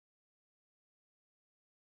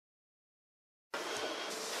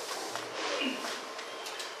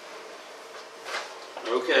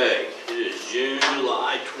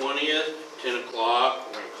July 20th, 10 o'clock.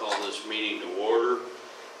 We're going to call this meeting to order.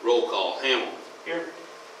 Roll call. Hamel. Here.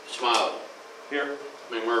 Smiley. Here.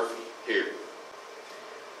 McMurphy. Here.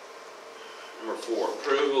 Number 4,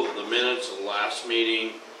 approval of the minutes of the last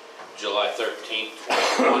meeting, July 13th,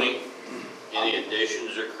 2020. Any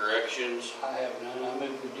additions or corrections? I have none. I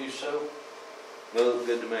move we do so. Move,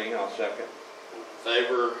 good to me, I'll second. All in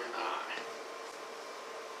favor? Aye.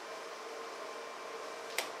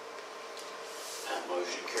 That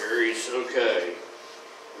motion carries. Okay.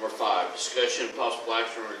 Number 5, discussion and possible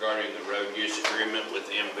action regarding the road use agreement with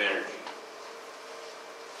Energy.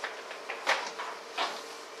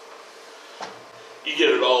 You get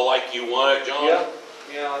it all like you want it, John?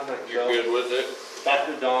 Yeah, I think You're so. good with it? Talked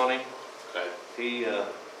to Donnie, Okay. he, Is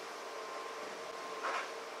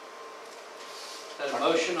that a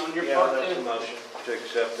motion on your yeah, part that's a then? motion to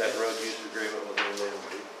accept that road use agreement with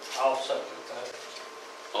Lynn. I'll second that.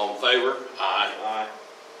 All in favor? Aye. Aye.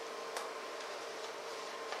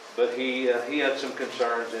 But he had some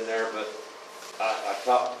concerns in there, but I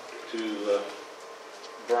talked to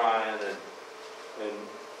Brian and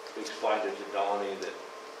explained it to Donnie that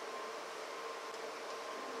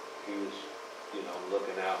he was, you know,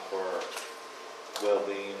 looking out for our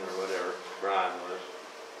well-being or whatever Brian was.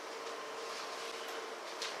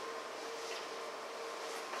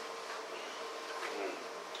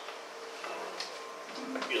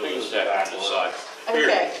 You'll just have to decide. Here,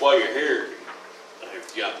 Okay. while you're here,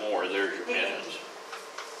 if you got more, there's your minutes.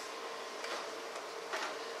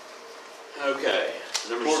 Okay,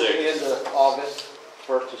 number Towards the 6. end of August,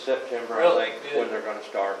 1st of September, Really? I think, Good. when they're gonna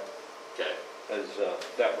start, Okay, as,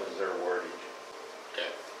 that was their wordage. okay.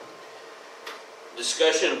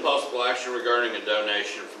 Discussion and possible action regarding a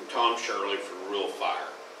donation from Tom Shirley for rural fire.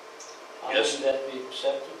 I Yes. move that be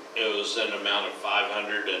accepted. It was an amount of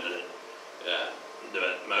 500 and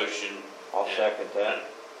the motion. I'll second that.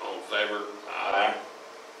 All in favor? Aye.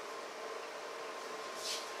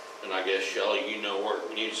 And I guess Shelley, you know where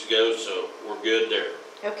it needs to go, so we're good there.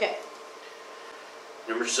 Okay.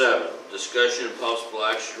 Number 7, discussion and possible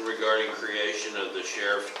action regarding creation of the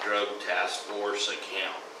Sheriff's Drug Task Force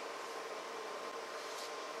account.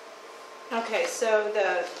 Okay, so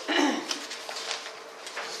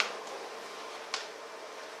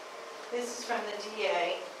this is from the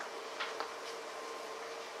DA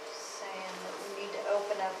saying that we need to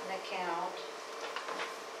open up an account.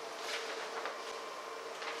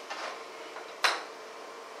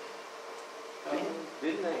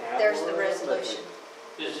 Didn't they have There's one the of them, but resolution.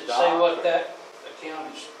 Does it say what that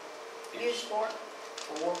account is Use for?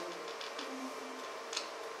 for?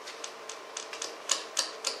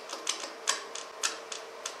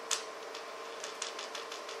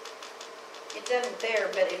 It doesn't there,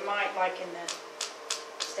 but it might like in the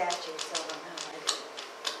statutes, I don't know.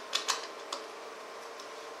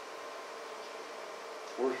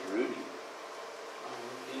 Where's Rudy?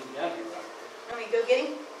 He's down here right Let me go get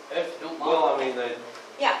him? there. If you don't mind. Well, I mean, they,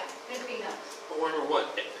 Yeah, it'd be nice. I wonder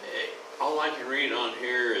what, all I can read on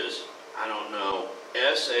here is, I don't know,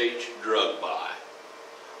 SH drug buy.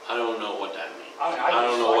 I don't know what that means. I don't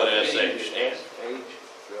just know what like reading SH it. stands for.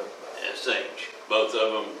 SH drug buy. SH, both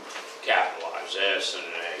of them capitalized, S and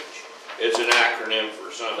an H. It's an acronym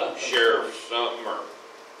for something, sheriff something or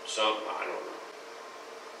something, I don't know.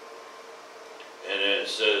 And then it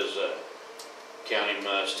says, county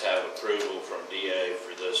must have approval from DA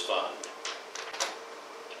for this fund.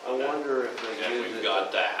 I wonder if they And use we've it got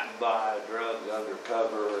to that. buy drugs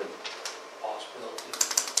undercover and Possibility.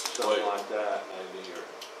 something like that, maybe, or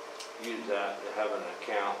use that to have an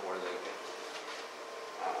account where they can,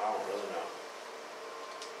 I don't really know.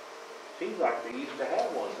 Seems like they used to have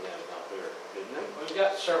one of them out there, didn't they? We've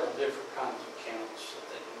got several different kinds of accounts that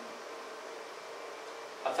they can.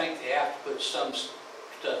 I think they have to put some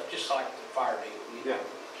stuff, just like the fire deal. Yeah.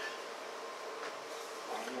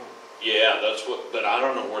 I don't know. Yeah, that's what, but I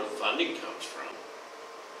don't know where the funding comes from.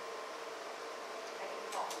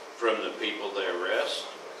 From the people they arrest.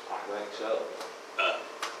 I think so.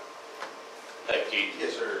 Hey, Keith.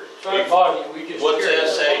 Yes, sir. Sorry, Bobby, we just. What's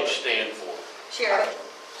curious. SH stand for?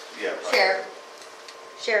 Sheriff, Yeah. right.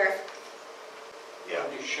 sheriff. Yeah.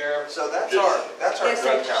 Your sheriff. So that's Just- our Yes, drug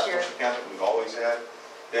sir, task sure. force account that we've always had.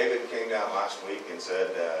 David came down last week and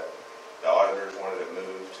said the auditors wanted it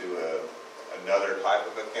moved to another type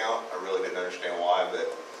of account. I really didn't understand why,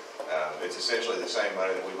 but it's essentially the same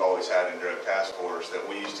money that we've always had in drug task force that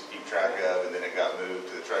we used to keep track of, and then it got moved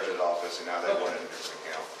to the treasurer's office, and now they want it in a different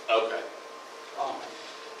account. Okay. Oh,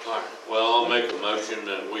 All right. Well, I'll make a motion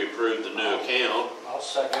that we approve the new account. I'll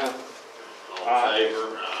second. All in Aye.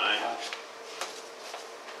 favor? Aye.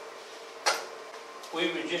 We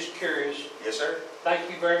were just curious. Yes, sir. Thank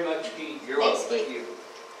you very much, Keith. You're Thanks, welcome, thank Keith. you.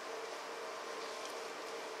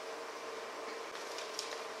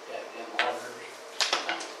 Goddamn auditors.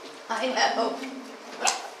 I know.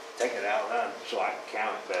 Take it out loud so I can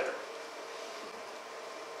count it better.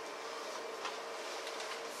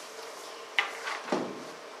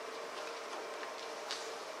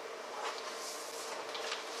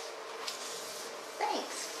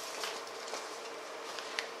 Thanks.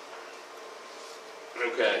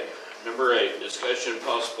 Okay, number 8, discussion and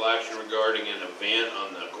possible action regarding an event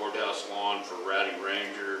on the courthouse lawn for Rowdy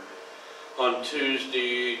Ranger on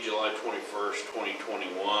Tuesday, July 21st,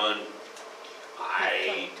 2021.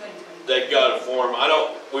 They got a form,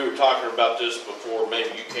 we were talking about this before, maybe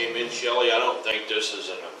you came in, Shelley, I don't think this is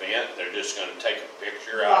an event, they're just gonna take a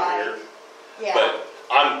picture out Right. here. Yeah, But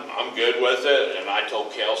I'm good with it, and I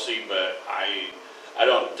told Kelsey, but I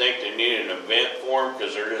don't think they need an event form,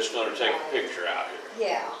 because they're just gonna take a Right. picture out here.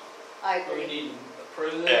 yeah, I We agree. need to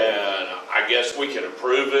approve it. And I guess we can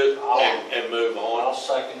approve it and move I'll on.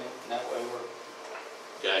 second it, and that way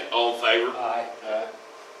we're, Okay, all in favor? aye.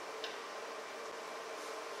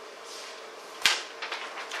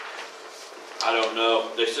 I don't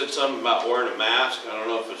know, they said something about wearing a mask, I don't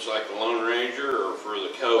know if it's like the Lone Ranger or for the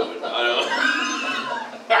COVID, I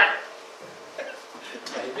don't.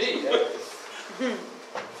 Maybe,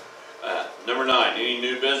 Number 9, any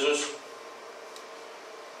new business?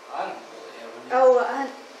 I don't really have any. Oh,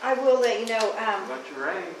 I will let you know, Got your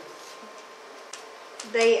rain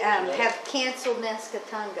they have canceled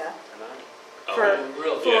Nescatunga tonight. for, Oh,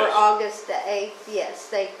 Real for yes. August the 8th. Yes,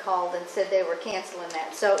 they called and said they were canceling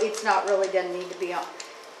that. So it's not really doesn't need to be on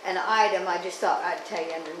an item. I just thought I'd tell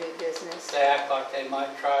you under new business. They act like they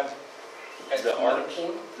might try at The some art. other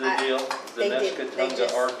point. The deal, the they did- they Nescatunga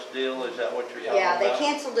just- Arts deal, is that what you're talking Yeah, about? they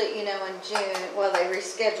canceled it, you know, in June. Well, they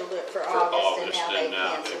rescheduled it for For August, and now they and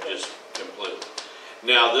canceled they've it. just completely.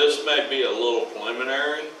 Now, this may be a little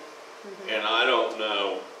preliminary, and I don't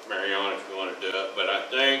know, Mariana, if you want to do it, but I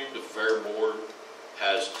think the Fair Board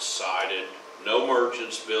has decided no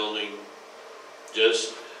merchants building,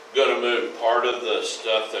 just gonna move part of the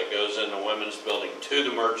stuff that goes in the women's building to the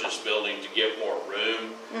merchants building to get more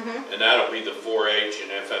room. And that'll be the 4-H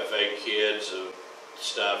and FFA kids of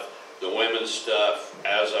stuff. The women's stuff,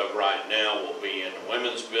 as of right now, will be in the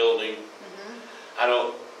women's building. I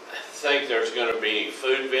don't think there's gonna be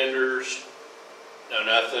food vendors, no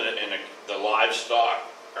nothing, and the livestock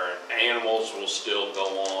or animals will still go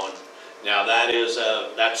on. Now,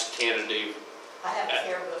 that's tentative. I have a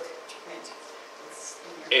fair book print. It's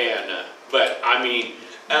in your- And, but I mean,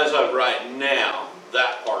 as of right now,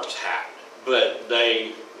 that part's happening. But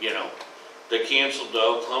they canceled the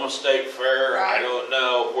Oklahoma State Fair. I Right. don't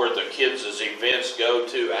know where the kids' events go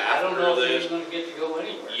to I don't know after if this. he's gonna get to go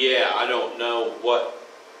anywhere. Yeah, I don't know what,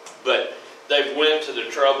 but they've went to the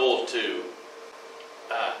trouble to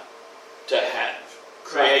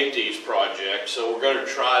create these projects, so we're gonna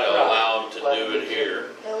try to Right. allow them to Let do them it do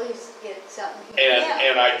here. At least get something here.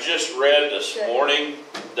 And I just read this Good. morning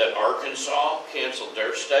that Arkansas canceled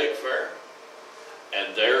their state fair.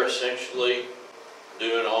 And they're essentially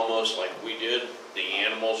doing almost like we did. The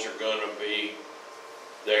animals are gonna be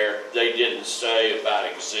there. They didn't say about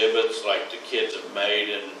exhibits like the kids have made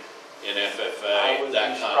in I FFA, wouldn't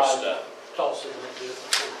that be kind of surprised stuff. if Tulsa would do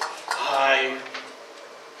it before.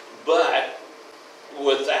 But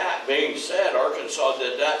with that being said, Arkansas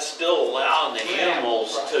did that, still allowing the Yeah,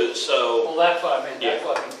 animals right. to, so. Well, that's what I meant, that's Yeah.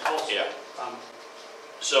 what I mean, Tulsa. Yeah. Um,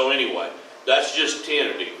 So anyway, that's just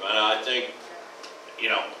tentative, and I think,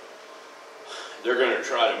 they're gonna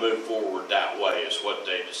try to move forward that way, is what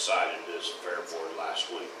they decided as a fair board last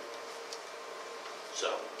week. So,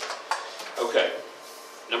 okay.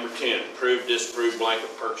 Number 10, approve, disapprove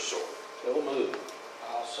blanket purchase order. So moved.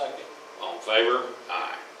 I'll second. All in favor?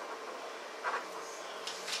 Aye.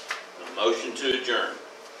 A motion to adjourn.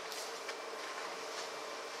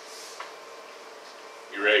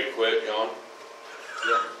 You ready to quit, John?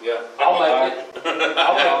 Yeah. I'll make it.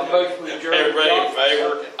 I'll make the motion to adjourn. Everybody in John,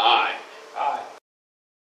 favor? second. Aye.